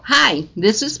Hi,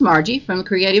 this is Margie from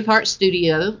Creative Heart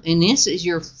Studio, and this is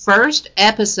your first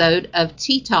episode of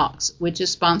Tea Talks, which is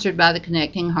sponsored by the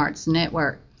Connecting Hearts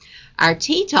Network. Our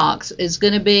Tea Talks is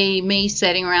going to be me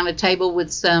sitting around a table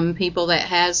with some people that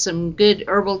has some good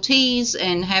herbal teas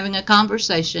and having a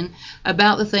conversation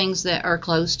about the things that are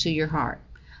close to your heart.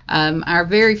 Our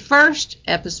very first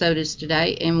episode is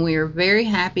today, and we're very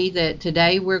happy that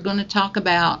today we're going to talk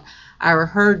about our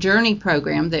Her Journey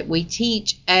program that we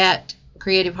teach at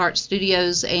Creative Heart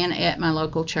Studios and at my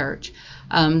local church.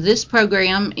 This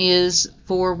program is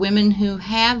for women who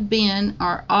have been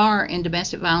or are in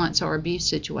domestic violence or abuse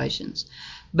situations.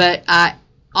 But I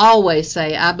always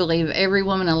say I believe every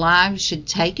woman alive should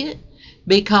take it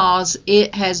because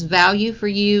it has value for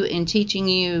you in teaching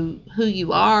you who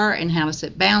you are and how to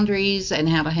set boundaries and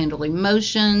how to handle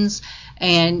emotions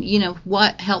and,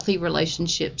 what healthy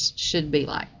relationships should be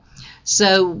like.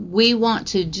 So we want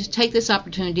to just take this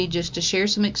opportunity just to share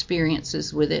some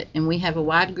experiences with it. And we have a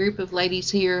wide group of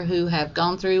ladies here who have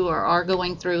gone through or are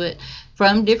going through it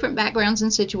from different backgrounds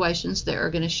and situations that are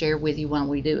going to share with you while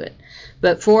we do it.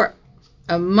 But for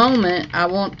a moment, I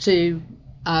want to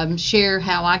share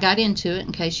how I got into it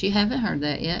in case you haven't heard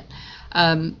that yet.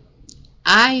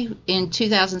 I, in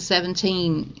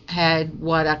 2017, had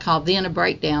what I called then a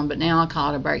breakdown, but now I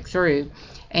call it a breakthrough,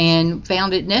 and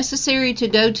found it necessary to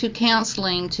go to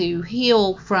counseling to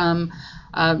heal from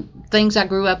things I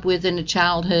grew up with in the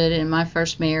childhood and my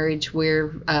first marriage,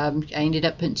 where I ended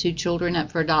up putting 2 children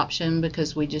up for adoption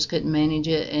because we just couldn't manage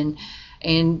it.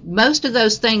 And most of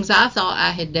those things I thought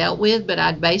I had dealt with, but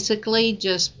I'd basically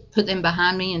just put them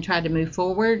behind me and tried to move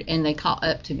forward, and they caught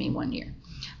up to me one year.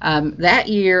 That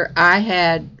year I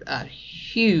had a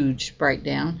huge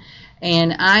breakdown,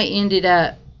 and I ended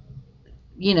up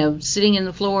sitting in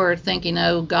the floor thinking,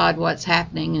 oh God, what's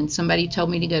happening? And somebody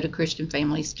told me to go to Christian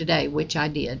Families Today, which I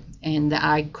did. And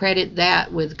I credit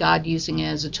that with God using it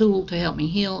as a tool to help me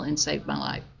heal and save my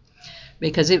life,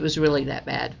 because it was really that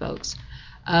bad, folks.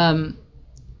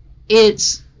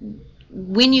 It's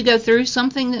when you go through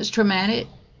something that's traumatic,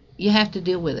 you have to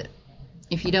deal with it.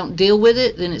 If you don't deal with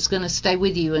it, then it's going to stay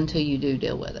with you until you do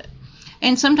deal with it.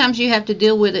 And sometimes you have to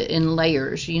deal with it in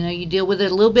layers. You deal with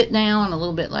it a little bit now and a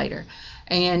little bit later.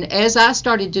 And as I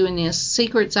started doing this,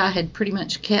 secrets I had pretty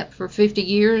much kept for 50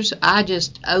 years, I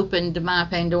just opened my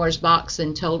Pandora's box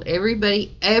and told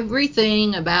everybody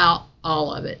everything about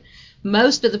all of it.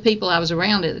 Most of the people I was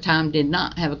around at the time did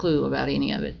not have a clue about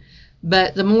any of it.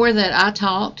 But the more that I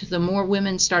talked, the more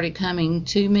women started coming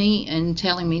to me and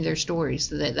telling me their stories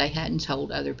that they hadn't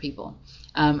told other people.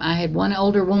 I had one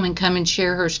older woman come and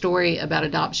share her story about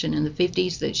adoption in the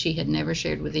 50s that she had never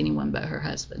shared with anyone but her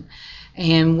husband.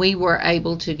 And we were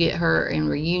able to get her in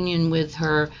reunion with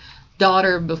her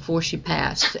daughter before she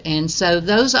passed. And so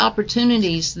those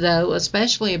opportunities, though,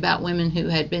 especially about women who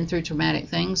had been through traumatic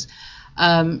things,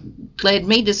 led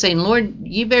me to saying, Lord,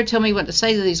 you better tell me what to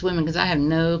say to these women because I have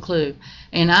no clue.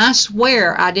 And I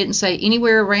swear I didn't say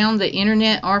anywhere around the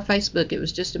internet or Facebook. It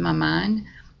was just in my mind.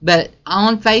 But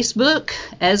on Facebook,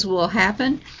 as will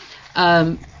happen,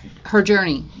 Her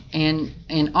Journey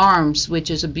and ARMS, which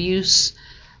is abuse.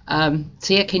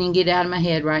 See, I can't even get it out of my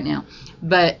head right now.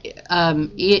 But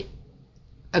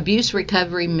Abuse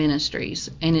Recovery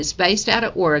Ministries, and it's based out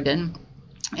of Oregon.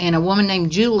 And a woman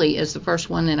named Julie is the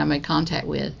first one that I made contact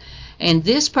with. And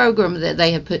this program that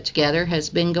they have put together has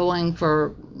been going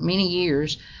for many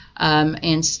years.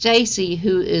 And Stacy,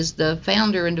 who is the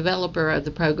founder and developer of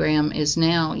the program, is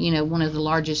now, one of the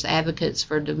largest advocates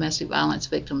for domestic violence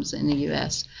victims in the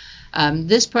U.S.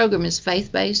 This program is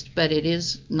faith-based, but it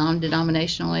is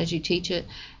non-denominational as you teach it.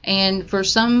 And for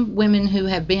some women who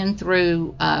have been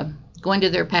through going to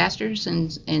their pastors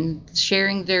and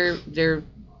sharing their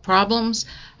problems,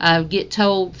 get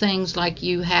told things like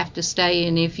you have to stay,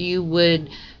 and if you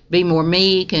would be more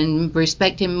meek and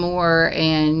respect him more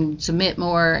and submit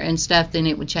more and stuff, then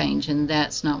it would change. And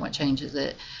that's not what changes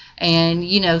it. And,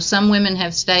 some women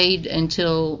have stayed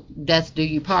until death do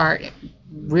you part,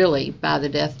 really by the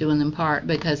death doing them part,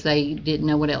 because they didn't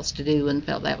know what else to do and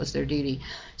felt that was their duty.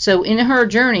 So in Her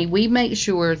Journey, we make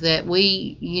sure that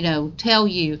we, tell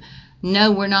you,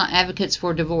 no, we're not advocates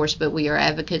for divorce, but we are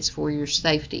advocates for your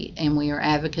safety, and we are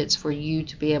advocates for you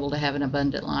to be able to have an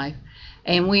abundant life.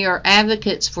 And we are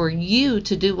advocates for you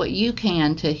to do what you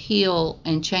can to heal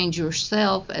and change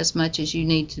yourself as much as you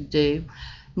need to do,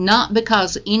 not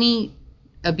because any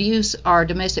abuse or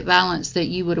domestic violence that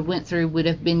you would have went through would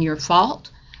have been your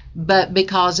fault, but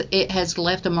because it has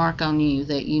left a mark on you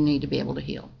that you need to be able to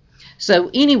heal.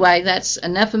 So anyway, that's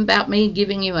enough about me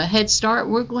giving you a head start.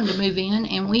 We're going to move in,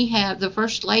 and we have the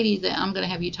first lady that I'm going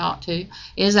to have you talk to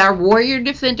is our warrior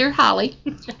defender, Holly.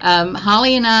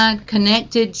 Holly and I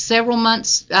connected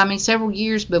several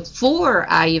years before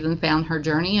I even found her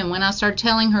journey. And when I started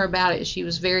telling her about it, she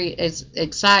was very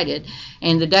excited.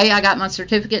 And the day I got my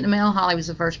certificate in the mail, Holly was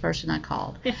the first person I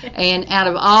called. And out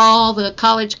of all the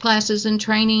college classes and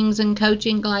trainings and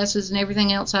coaching classes and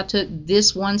everything else I took,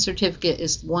 this one certificate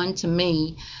is one to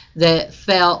me that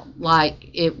felt like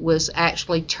it was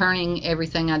actually turning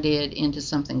everything I did into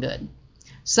something good.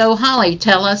 So, Holly,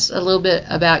 tell us a little bit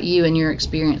about you and your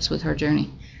experience with her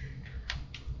journey.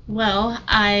 Well,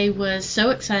 I was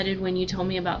so excited when you told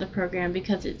me about the program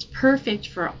because it's perfect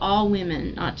for all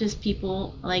women, not just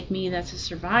people like me that's a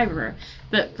survivor,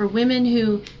 but for women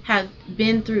who have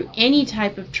been through any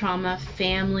type of trauma,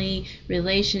 family,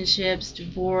 relationships,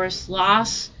 divorce,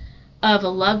 loss of a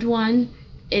loved one.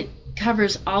 It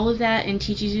covers all of that and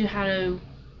teaches you how to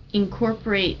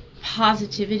incorporate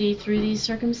positivity through these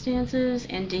circumstances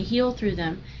and to heal through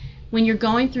them. When you're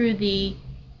going through the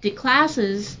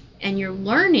classes and you're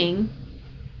learning,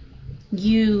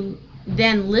 you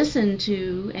then listen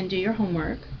to and do your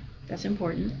homework. That's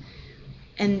important.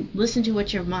 And listen to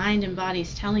what your mind and body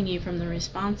is telling you from the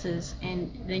responses,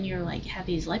 and then you're like have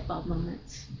these light bulb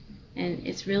moments. And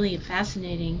it's really a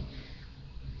fascinating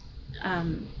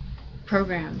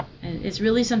program, and it's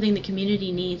really something the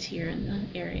community needs here in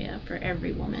the area for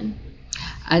every woman.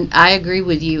 And I agree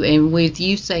with you, and with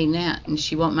you saying that, and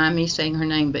she won't mind me saying her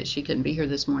name, but she couldn't be here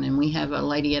this morning. We have a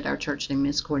lady at our church named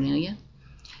Miss Cornelia,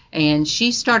 and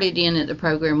she started in at the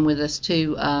program with us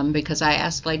too, because I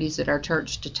asked ladies at our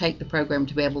church to take the program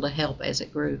to be able to help as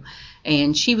it grew.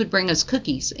 And she would bring us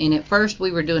cookies, and at first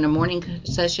we were doing a morning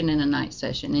session and a night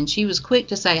session, and she was quick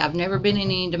to say, I've never been in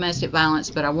any domestic violence,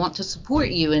 but I want to support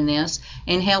you in this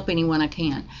and help anyone I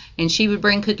can. And she would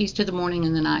bring cookies to the morning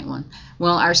and the night one.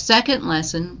 Well, our second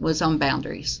lesson was on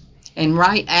boundaries. And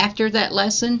right after that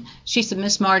lesson, she said,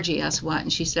 Miss Margie, I said, what?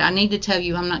 And she said, I need to tell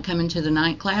you I'm not coming to the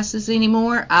night classes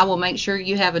anymore. I will make sure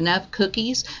you have enough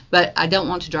cookies, but I don't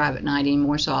want to drive at night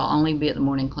anymore, so I'll only be at the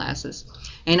morning classes.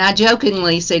 And I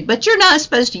jokingly said, but you're not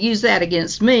supposed to use that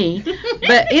against me.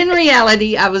 But in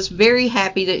reality, I was very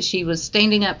happy that she was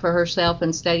standing up for herself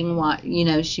and stating what,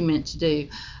 she meant to do.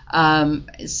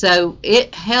 So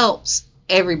it helps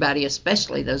everybody,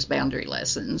 especially those boundary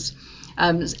lessons.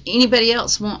 Does anybody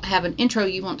else have an intro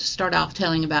you want to start off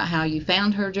telling about how you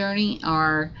found her journey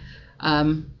or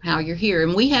how you're here?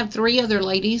 And we have 3 other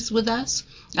ladies with us.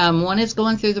 One is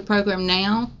going through the program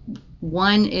now.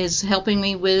 One is helping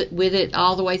me with it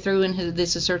all the way through, and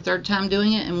this is her 3rd time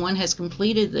doing it. And one has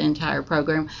completed the entire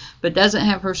program but doesn't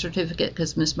have her certificate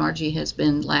because Miss Margie has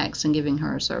been lax in giving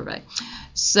her a survey.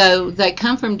 So they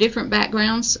come from different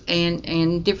backgrounds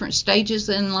and different stages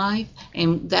in life,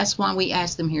 and that's why we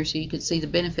asked them here, so you could see the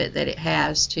benefit that it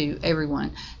has to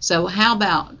everyone. So how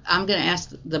about, I'm going to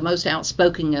ask the most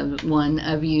outspoken one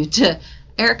of you to,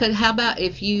 Erica, how about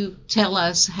if you tell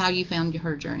us how you found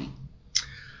her journey?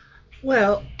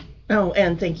 Well,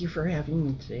 and thank you for having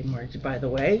me today, Margie, by the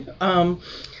way.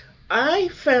 I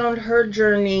found her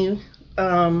journey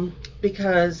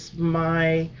because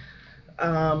I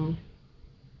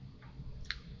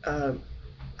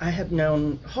have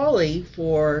known Holly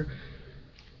for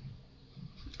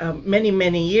many,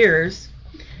 many years,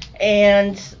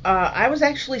 and I was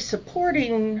actually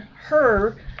supporting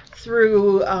her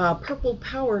through Purple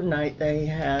Power Night they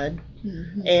had.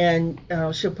 Mm-hmm.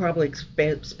 And she'll probably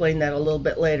explain that a little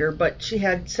bit later, but she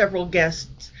had several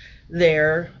guests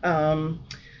there, and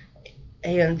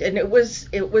it was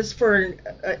for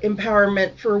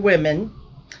empowerment for women.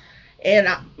 And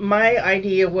my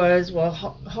idea was, well,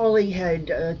 Holly had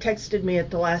texted me at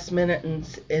the last minute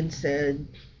and said,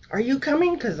 are you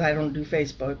coming? Because I don't do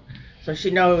Facebook, so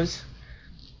she knows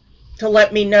to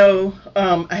let me know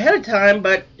ahead of time,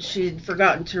 but she'd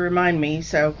forgotten to remind me,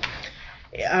 so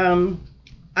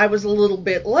I was a little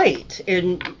bit late.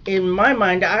 In my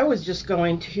mind, I was just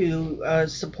going to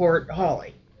support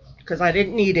Holly because I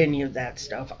didn't need any of that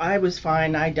stuff. I was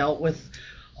fine. I dealt with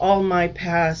all my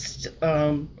past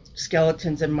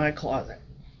skeletons in my closet.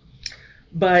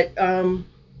 But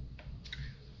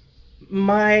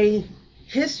my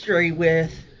history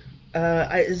with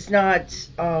is not,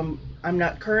 I'm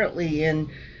not currently in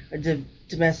a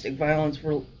domestic violence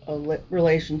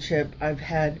relationship. I've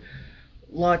had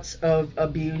lots of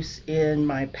abuse in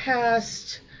my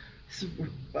past,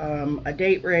 a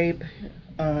date rape,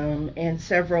 and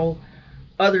several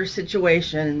other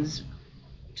situations,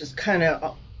 just kind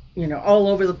of, all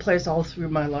over the place all through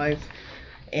my life.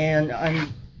 And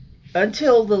I'm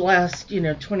until the last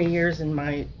 20 years in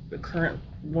my current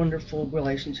wonderful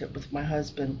relationship with my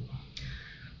husband.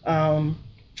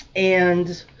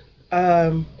 And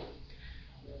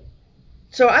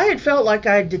so I had felt like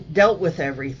I had dealt with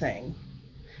everything.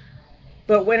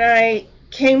 But when I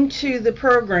came to the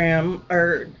program,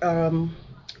 or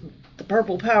the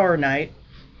Purple Power Night,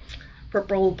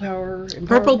 Purple Power Empowerment?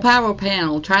 Purple Power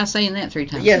Panel. Try saying that 3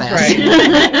 times Yes, fast. right.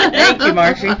 Thank you,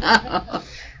 Margie.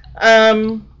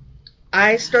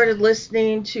 I started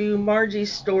listening to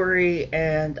Margie's story,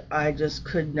 and I just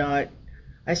could not.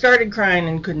 I started crying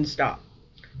and couldn't stop,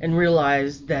 and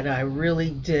realized that I really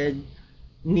did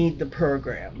need the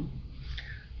program.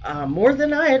 More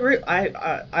than I had.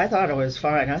 I thought I was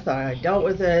fine. I thought I dealt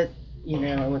with it.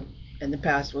 And the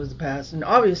past was the past, and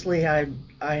obviously I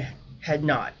had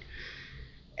not.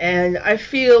 And I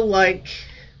feel like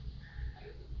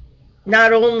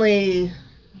not only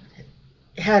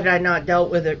had I not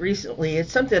dealt with it recently,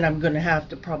 it's something I'm going to have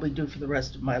to probably do for the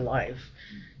rest of my life.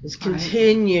 Is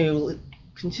continually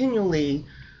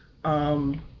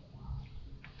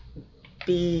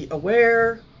be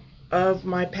aware of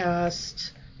my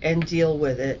past and deal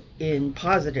with it in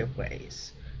positive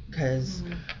ways. Because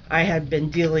I had been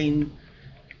dealing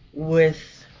with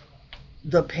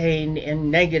the pain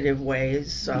in negative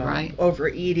ways,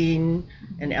 overeating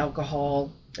and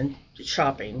alcohol and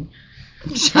shopping.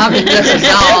 Shopping gets us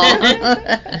all.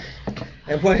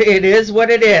 And it is what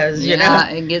it is, you know. Yeah,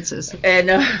 it gets us. And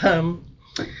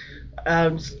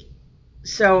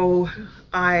so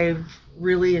I've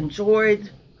really enjoyed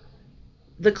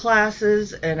the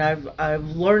classes, and I've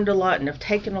learned a lot, and I've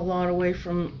taken a lot away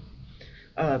from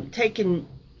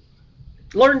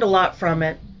learned a lot from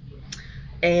it,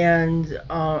 and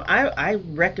I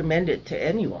recommend it to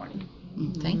anyone.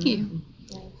 Thank you.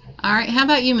 All right, how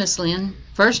about you, Miss Lynne?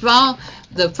 First of all,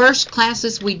 the first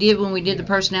classes we did when we did the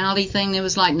personality thing, there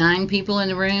was like 9 people in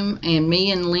the room, and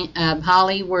me and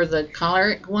Holly were the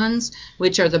choleric ones,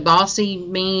 which are the bossy,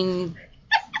 mean,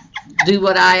 do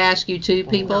what I ask you to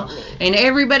people, and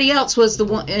everybody else was the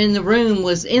one in the room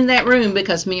was in that room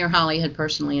because me or Holly had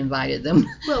personally invited them.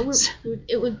 Well,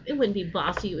 it wouldn't be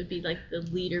bossy. It would be like the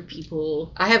leader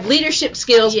people. I have leadership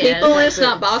skills, people. It's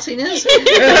not bossiness.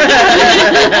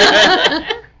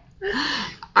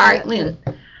 All right, Lynne.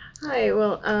 Hi,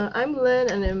 well, I'm Lynne,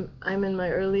 and I'm in my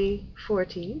early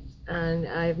 40s, and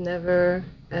I've never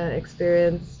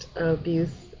experienced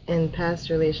abuse in past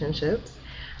relationships.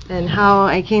 And how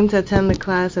I came to attend the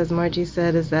class, as Margie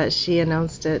said, is that she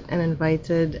announced it and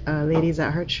invited ladies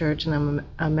at her church, and I'm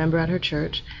a member at her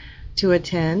church, to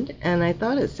attend. And I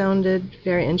thought it sounded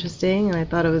very interesting, and I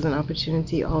thought it was an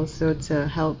opportunity also to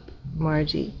help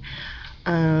Margie.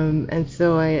 And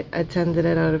so I attended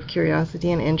it out of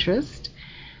curiosity and interest.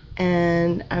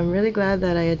 And I'm really glad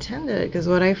that I attended it, because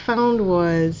what I found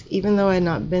was, even though I had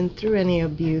not been through any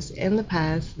abuse in the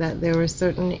past, that there were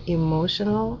certain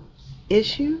emotional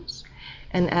issues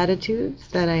and attitudes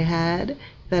that I had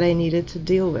that I needed to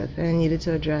deal with and I needed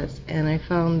to address. And I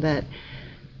found that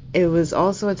it was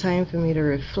also a time for me to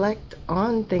reflect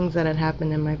on things that had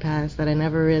happened in my past that I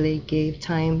never really gave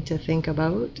time to think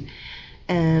about.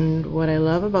 And what I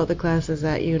love about the class is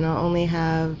that you not only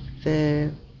have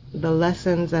the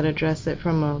lessons that address it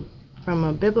from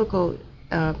a biblical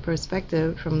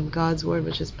perspective, from God's word,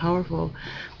 which is powerful,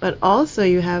 but also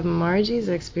you have Margie's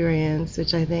experience,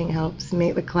 which I think helps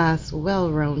make the class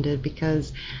well-rounded,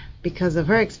 because of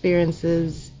her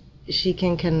experiences she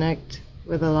can connect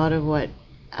with a lot of what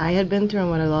I had been through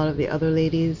and what a lot of the other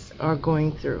ladies are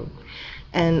going through.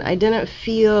 And I didn't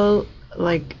feel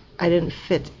like I didn't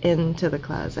fit into the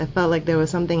class. I felt like there was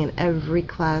something in every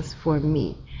class for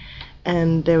me.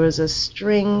 And there was a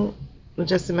string,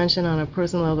 just to mention on a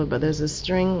personal level, but there's a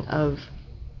string of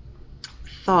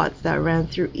thoughts that ran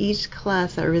through each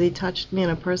class that really touched me in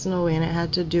a personal way, and it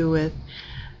had to do with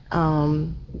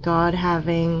God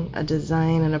having a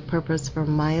design and a purpose for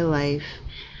my life,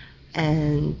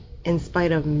 and in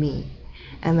spite of me,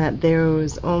 and that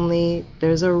there's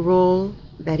a role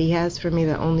that He has for me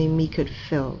that only me could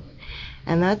fill.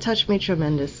 And that touched me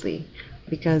tremendously,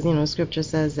 because scripture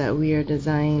says that we are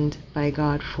designed by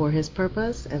God for His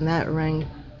purpose, and that rang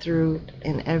through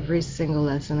in every single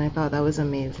lesson. I thought that was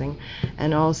amazing.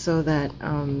 And also that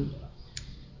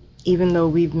even though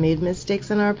we've made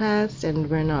mistakes in our past and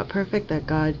we're not perfect, that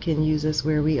God can use us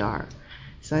where we are.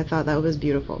 So I thought that was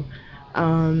beautiful.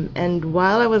 And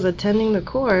while I was attending the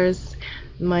course,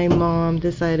 my mom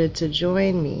decided to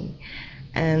join me,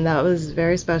 and that was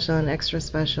very special and extra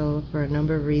special for a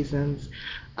number of reasons.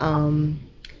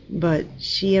 But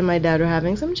she and my dad were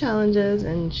having some challenges,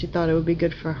 and she thought it would be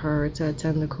good for her to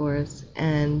attend the course.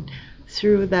 And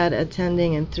through that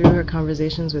attending and through her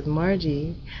conversations with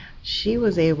Margie, she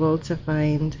was able to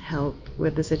find help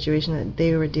with the situation that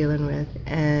they were dealing with,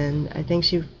 and I think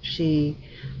she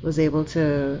was able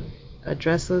to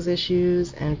address those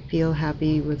issues and feel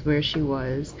happy with where she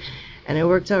was. And it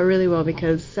worked out really well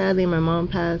because sadly my mom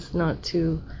passed not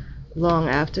too long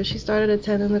after she started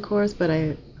attending the course, but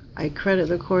I credit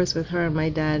the course with her and my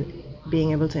dad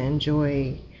being able to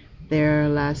enjoy their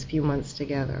last few months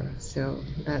together. So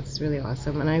that's really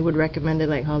awesome, and I would recommend it,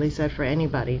 like Holly said, for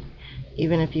anybody,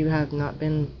 even if you have not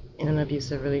been in an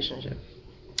abusive relationship.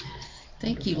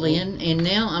 Thank you, Lynn. And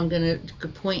now I'm going to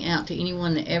point out to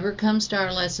anyone that ever comes to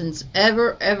our lessons,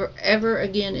 ever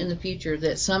again in the future,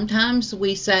 that sometimes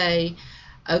we say,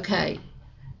 okay,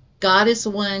 God is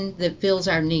the one that fills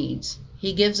our needs.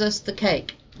 He gives us the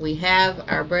cake. We have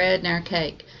our bread and our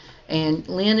cake. And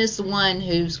Lynn is the one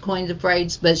who's coined the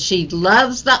phrase, but she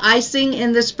loves the icing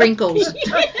and the sprinkles.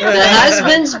 The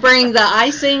husbands bring the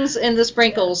icings and the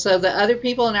sprinkles so that other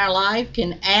people in our life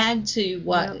can add to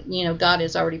what God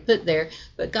has already put there.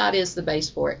 But God is the base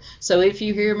for it. So if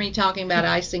you hear me talking about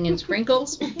icing and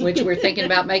sprinkles, which we're thinking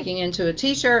about making into a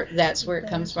T-shirt, that's where it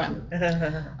comes from.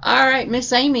 All right,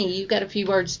 Miss Amy, you've got a few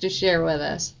words to share with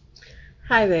us.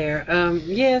 Hi there.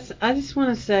 Yes, I just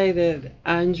want to say that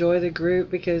I enjoy the group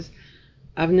because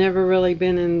I've never really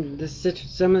been in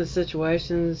some of the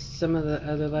situations some of the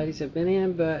other ladies have been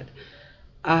in, but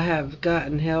I have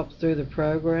gotten help through the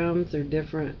program, through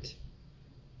different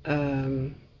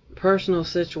personal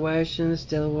situations,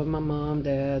 dealing with my mom,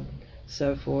 dad,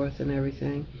 so forth and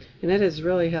everything. And it has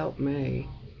really helped me.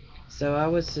 So I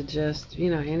would suggest,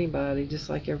 anybody, just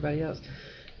like everybody else,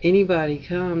 anybody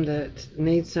come that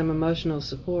needs some emotional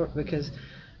support, because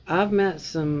I've met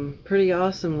some pretty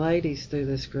awesome ladies through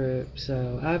this group,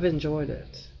 so I've enjoyed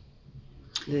it.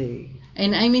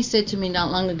 And Amy said to me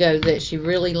not long ago that she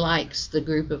really likes the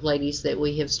group of ladies that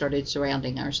we have started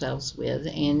surrounding ourselves with,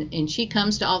 and she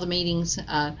comes to all the meetings,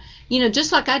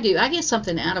 just like I do. I get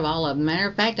something out of all of them. Matter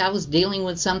of fact, I was dealing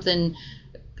with something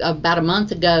about a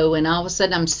month ago, and all of a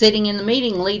sudden I'm sitting in the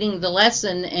meeting leading the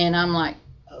lesson, and I'm like,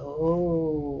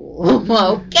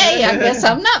 okay, I guess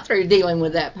I'm not through dealing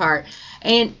with that part.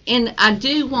 And I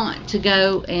do want to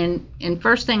go, and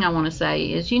first thing I want to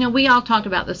say is, we all talked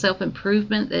about the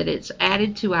self-improvement that it's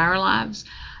added to our lives.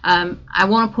 I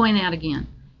want to point out again,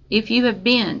 if you have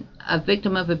been a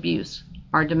victim of abuse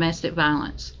or domestic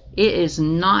violence, it is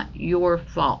not your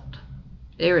fault.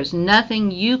 There is nothing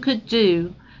you could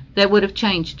do that would have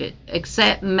changed it,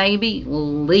 except maybe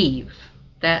leave.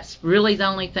 That's really the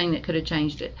only thing that could have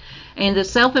changed it. And the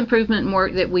self-improvement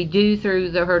work that we do through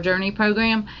the Her Journey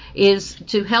program is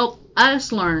to help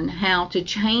us learn how to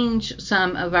change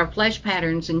some of our flesh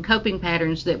patterns and coping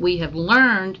patterns that we have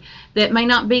learned that may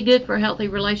not be good for healthy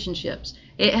relationships.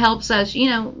 It helps us,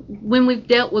 when we've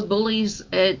dealt with bullies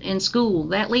in school,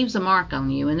 that leaves a mark on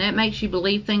you, and that makes you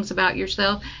believe things about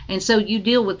yourself, and so you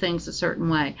deal with things a certain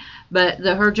way. But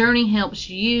the Her Journey helps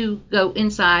you go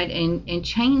inside and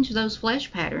change those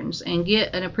flesh patterns and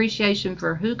get an appreciation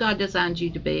for who God designed you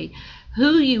to be,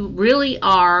 who you really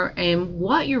are, and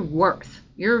what you're worth.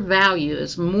 Your value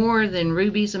is more than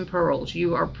rubies and pearls.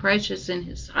 You are precious in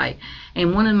His sight.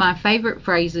 And one of my favorite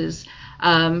phrases,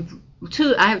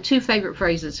 I have two favorite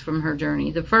phrases from Her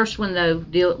Journey. The first one, though,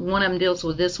 one of them deals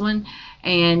with this one,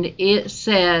 and it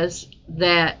says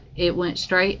that it went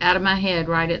straight out of my head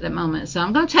right at that moment. So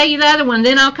I'm going to tell you the other one,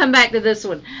 then I'll come back to this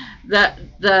one.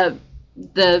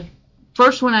 The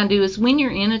first one I do is, when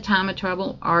you're in a time of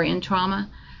trouble or in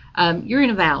trauma, you're in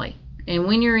a valley. And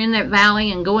when you're in that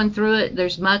valley and going through it,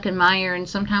 there's muck and mire, and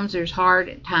sometimes there's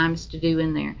hard times to do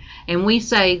in there. And we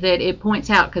say that it points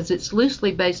out, because it's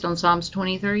loosely based on Psalms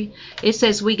 23, it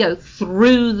says we go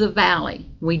through the valley.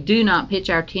 We do not pitch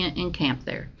our tent and camp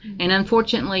there. And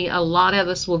unfortunately, a lot of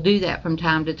us will do that from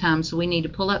time to time, so we need to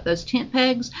pull up those tent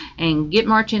pegs and get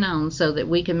marching on so that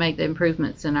we can make the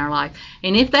improvements in our life.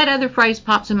 And if that other phrase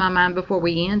pops in my mind before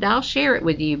we end, I'll share it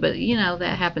with you, but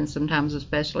that happens sometimes,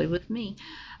 especially with me.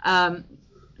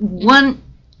 One,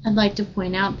 I'd like to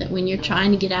point out that when you're trying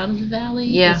to get out of the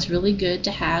valley, it's really good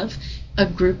to have a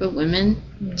group of women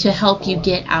to help you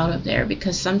get out of there,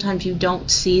 because sometimes you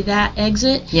don't see that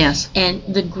exit. Yes. And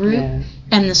the group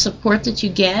and the support that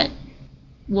you get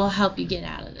will help you get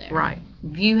out of there. Right.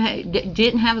 If you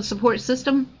didn't have a support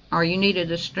system, or you needed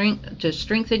to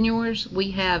strengthen yours,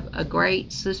 we have a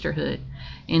great sisterhood.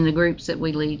 in the groups that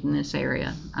we lead in this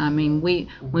area. I mean,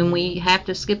 when we have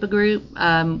to skip a group,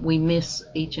 we miss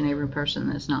each and every person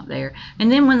that's not there.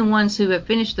 And then when the ones who have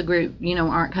finished the group,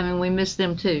 aren't coming, we miss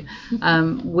them too.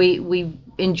 We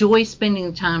enjoy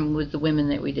spending time with the women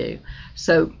that we do.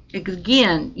 So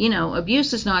again,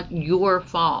 abuse is not your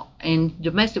fault, and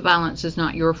domestic violence is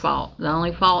not your fault. The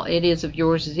only fault it is of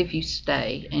yours is if you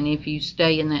stay, and if you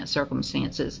stay in that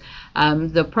circumstances.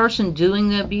 The person doing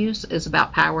the abuse is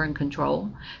about power and control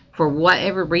for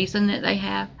whatever reason that they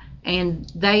have,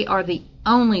 and they are the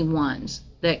only ones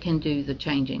that can do the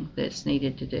changing that's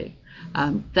needed to do.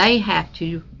 They have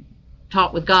to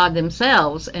talk with God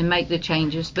themselves and make the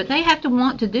changes, but they have to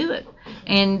want to do it.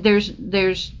 And there's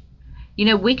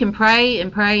we can pray,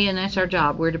 and that's our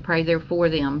job. We're to pray there for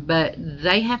them, but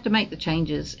they have to make the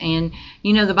changes. And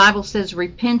the Bible says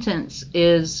repentance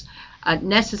is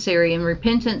necessary, and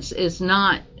repentance is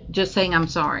not just saying I'm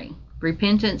sorry.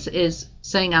 Repentance is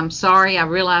saying I'm sorry, I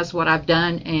realize what I've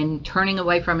done, and turning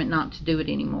away from it not to do it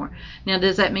anymore. Now,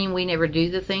 does that mean we never do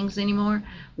the things anymore?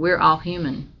 We're all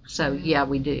human, so yeah,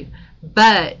 we do.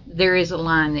 But there is a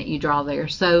line that you draw there.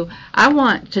 So I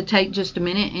want to take just a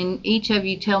minute, and each of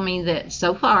you tell me that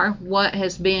so far, what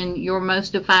has been your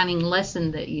most defining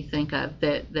lesson that you think of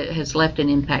that has left an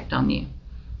impact on you?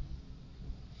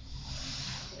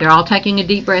 They're all taking a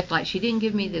deep breath like, she didn't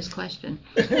give me this question.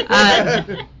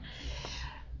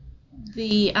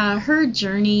 Her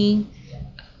journey,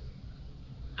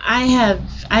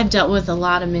 I've dealt with a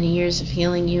lot of many years of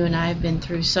healing. You and I have been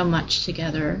through so much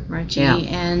together, Margie. Yeah.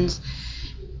 And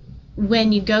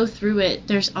when you go through it,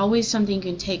 there's always something you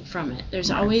can take from it.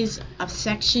 There's always a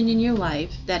section in your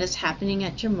life that is happening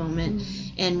at your moment.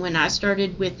 And when I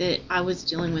started with it, I was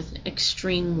dealing with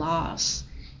extreme loss.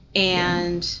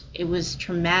 And it was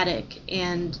traumatic.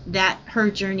 And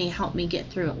her journey helped me get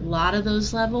through a lot of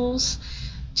those levels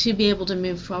to be able to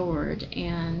move forward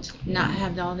and not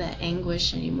have all that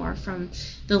anguish anymore from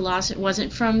the loss. It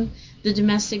wasn't from the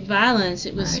domestic violence,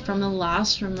 it was from the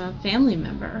loss from a family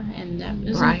member, and that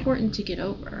was important to get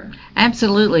over.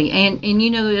 Absolutely. And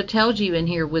it tells you in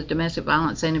here with domestic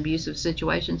violence and abusive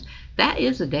situations, that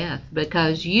is a death,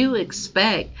 because you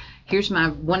expect, here's my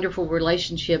wonderful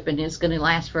relationship and it's going to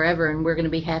last forever and we're going to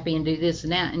be happy and do this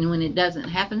and that, and when it doesn't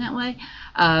happen that way,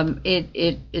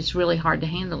 it's really hard to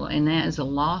handle, and that is a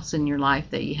loss in your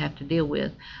life that you have to deal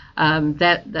with.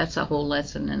 That's a whole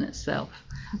lesson in itself.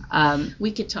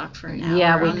 We could talk for an hour.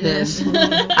 Yeah, we on could. This.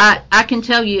 I can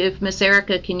tell you, if Miss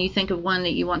Erica, can you think of one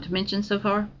that you want to mention so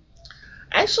far?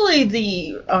 Actually,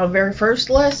 the very first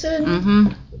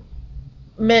lesson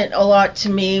meant a lot to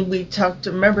me. We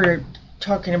remember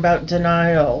talking about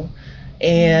denial,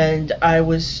 and I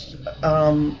was,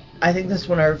 I think this is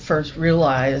when I first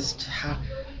realized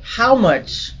how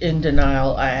much in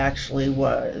denial I actually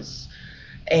was.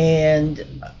 And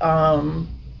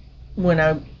when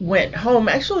I went home,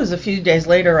 actually it was a few days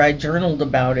later, I journaled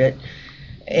about it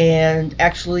and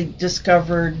actually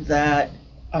discovered that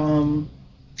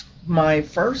my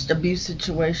first abuse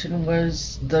situation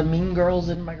was the mean girls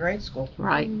in my grade school.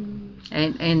 Right.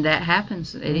 And that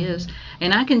happens. It is.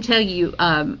 And I can tell you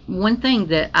one thing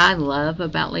that I love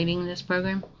about leading this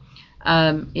program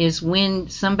is when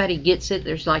somebody gets it,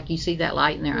 there's you see that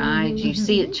light in their eyes, you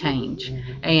see it change.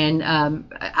 And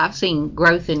I've seen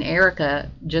growth in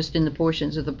Erica just in the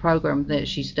portions of the program that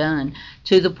she's done,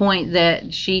 to the point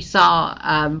that she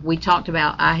saw, we talked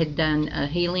about, I had done a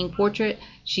healing portrait.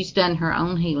 She's done her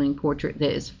own healing portrait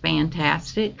that is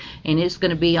fantastic, and it's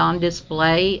going to be on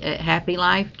display at Happy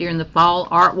Life during the Fall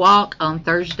Art Walk on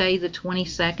Thursday the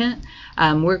 22nd.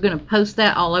 We're going to post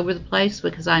that all over the place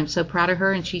because I'm so proud of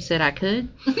her, and she said I could.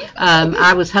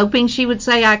 I was hoping she would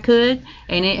say I could,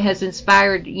 and it has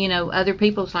inspired, other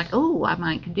people. It's like, oh, I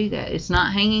might do that. It's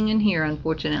not hanging in here,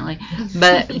 unfortunately,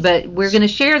 but we're going to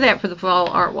share that for the Fall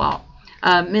Art Walk.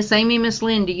 Miss Amy, Miss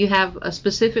Lynne, do you have a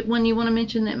specific one you want to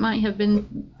mention that might have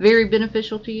been very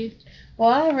beneficial to you? Well,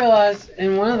 I realized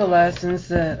in one of the lessons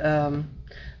that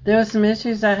there were some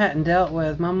issues I hadn't dealt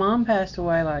with. My mom passed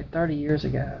away 30 years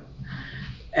ago.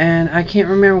 And I can't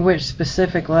remember which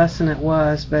specific lesson it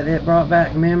was, but it brought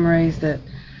back memories that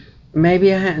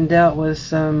maybe I hadn't dealt with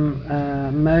some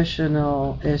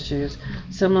emotional issues,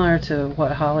 similar to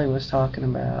what Holly was talking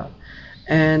about.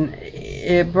 And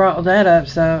it brought that up,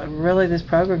 so really this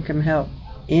program can help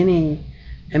any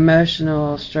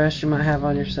emotional stress you might have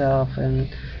on yourself, and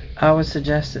I would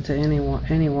suggest it to any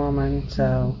woman,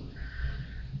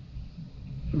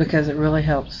 because it really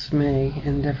helps me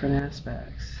in different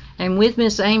aspects. And with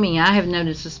Miss Amy, I have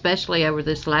noticed, especially over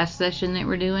this last session that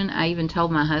we're doing, I even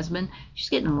told my husband, she's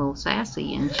getting a little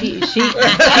sassy, and she's been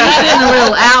a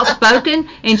little outspoken,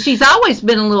 and she's always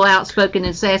been a little outspoken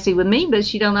and sassy with me, but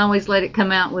she don't always let it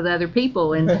come out with other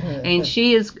people. And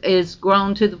she is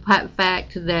grown to the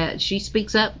fact that she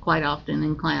speaks up quite often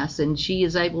in class, and she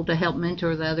is able to help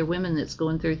mentor the other women that's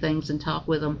going through things and talk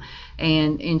with them,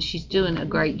 and she's doing a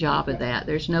great job of that.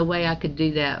 There's no way I could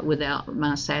do that without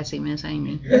my sassy Miss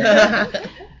Amy.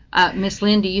 Miss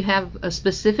Lynne, do you have a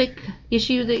specific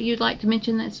issue that you'd like to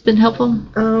mention that's been helpful?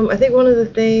 I think one of the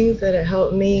things that it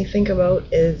helped me think about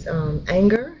is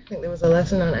anger. I think there was a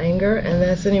lesson on anger, and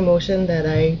that's an emotion that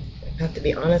I have to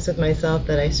be honest with myself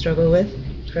that I struggle with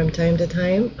from time to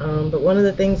time. But one of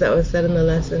the things that was said in the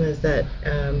lesson is that,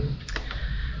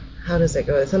 how does it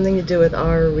go? It's something to do with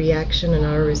our reaction and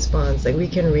our response. Like we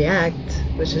can react,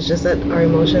 which is just that our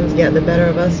emotions get the better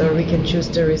of us, or we can choose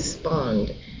to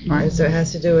respond. Right. And so it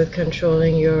has to do with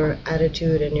controlling your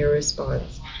attitude and your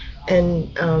response.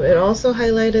 And it also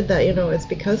highlighted that, it's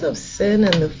because of sin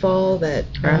and the fall that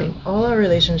all our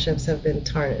relationships have been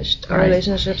tarnished. Our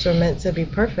relationships are meant to be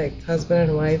perfect, husband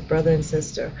and wife, brother and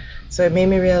sister. So it made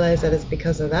me realize that it's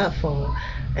because of that fall.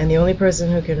 And the only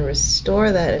person who can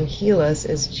restore that and heal us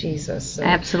is Jesus. So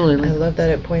absolutely. I love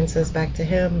that it points us back to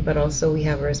him, but also we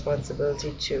have a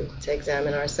responsibility to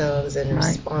examine ourselves and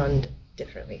respond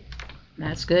differently.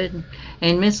 That's good.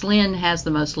 And Miss Lynne has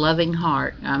the most loving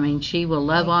heart. I mean, she will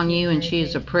love on you, and she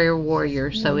is a prayer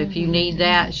warrior. So if you need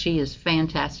that, she is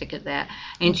fantastic at that.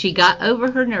 And she got over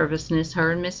her nervousness,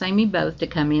 her and Miss Amy both, to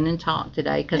come in and talk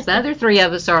today, because the other three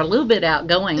of us are a little bit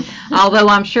outgoing, although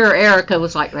I'm sure Erica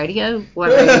was like, radio? What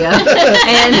radio?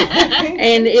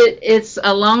 and it's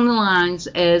along the lines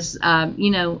as,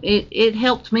 it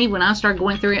helped me when I started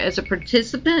going through it as a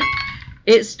participant.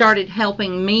 It started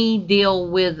helping me deal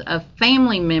with a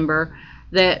family member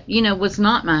that, was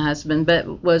not my husband,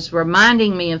 but was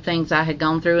reminding me of things I had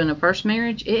gone through in a first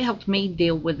marriage. It helped me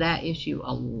deal with that issue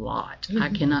a lot. I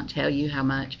cannot tell you how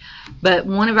much. But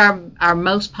one of our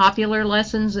most popular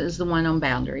lessons is the one on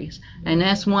boundaries. And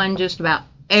that's one just about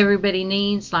everybody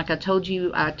needs. Like I told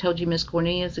you Miss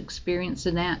Cornelia's experience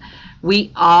in that.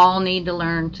 We all need to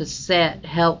learn to set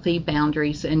healthy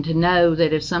boundaries and to know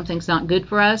that if something's not good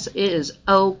for us, it is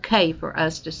okay for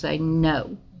us to say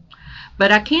no.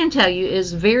 But I can tell you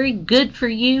it's very good for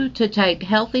you to take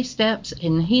healthy steps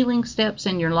and healing steps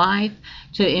in your life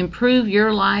to improve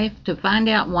your life, to find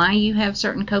out why you have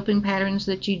certain coping patterns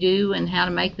that you do and how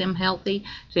to make them healthy,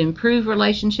 to improve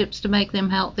relationships to make them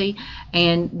healthy.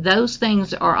 And those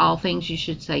things are all things you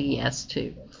should say yes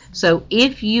to. So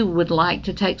if you would like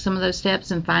to take some of those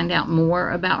steps and find out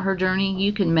more about her journey,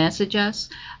 you can message us.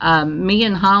 Me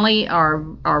and Holly are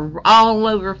all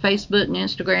over Facebook and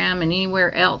Instagram and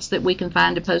anywhere else that we can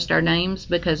find to post our names,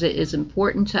 because it is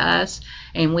important to us,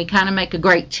 and we kind of make a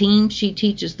great team. She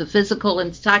teaches the physical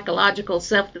and psychological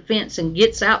self-defense and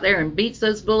gets out there and beats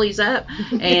those bullies up,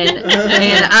 and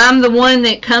I'm the one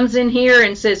that comes in here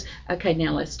and says, okay,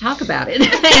 now let's talk about it,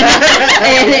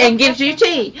 and gives you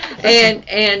tea.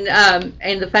 And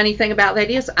the funny thing about that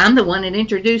is I'm the one that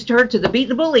introduced her to the Beat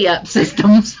the Bully Up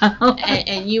system. So.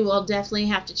 And you will definitely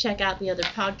have to check out the other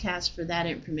podcast for that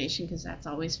information, because that's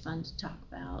always fun to talk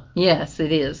about. Yes,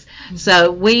 it is.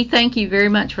 So we thank you very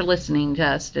much for listening to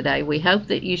us today. We hope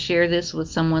that you share this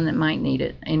with someone that might need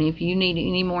it. And if you need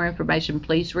any more information,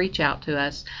 please reach out to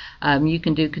us. You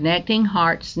can do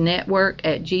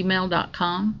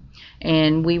connectingheartsnetwork@gmail.com.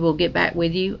 And we will get back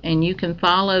with you. And you can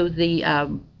follow the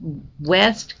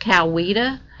West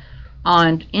Coweta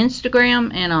on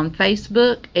Instagram and on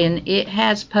Facebook, and it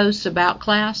has posts about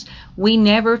class. We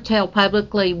never tell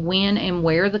publicly when and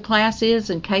where the class is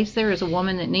in case there is a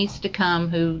woman that needs to come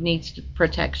who needs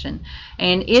protection.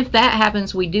 And if that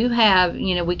happens, we do have,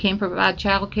 we can provide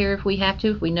child care if we have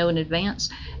to, if we know in advance,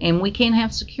 and we can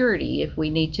have security if we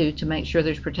need to make sure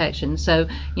there's protection. So,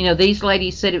 these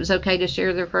ladies said it was okay to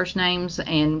share their first names,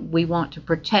 and we want to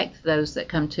protect those that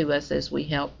come to us as we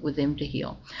help with them to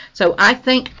heal. So I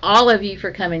thank all of you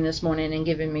for coming this morning and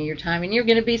giving me your time, and you're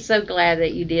going to be so glad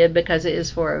that you did, because it is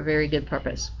for a very good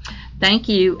purpose. Thank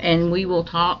you, and we will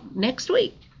talk next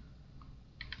week.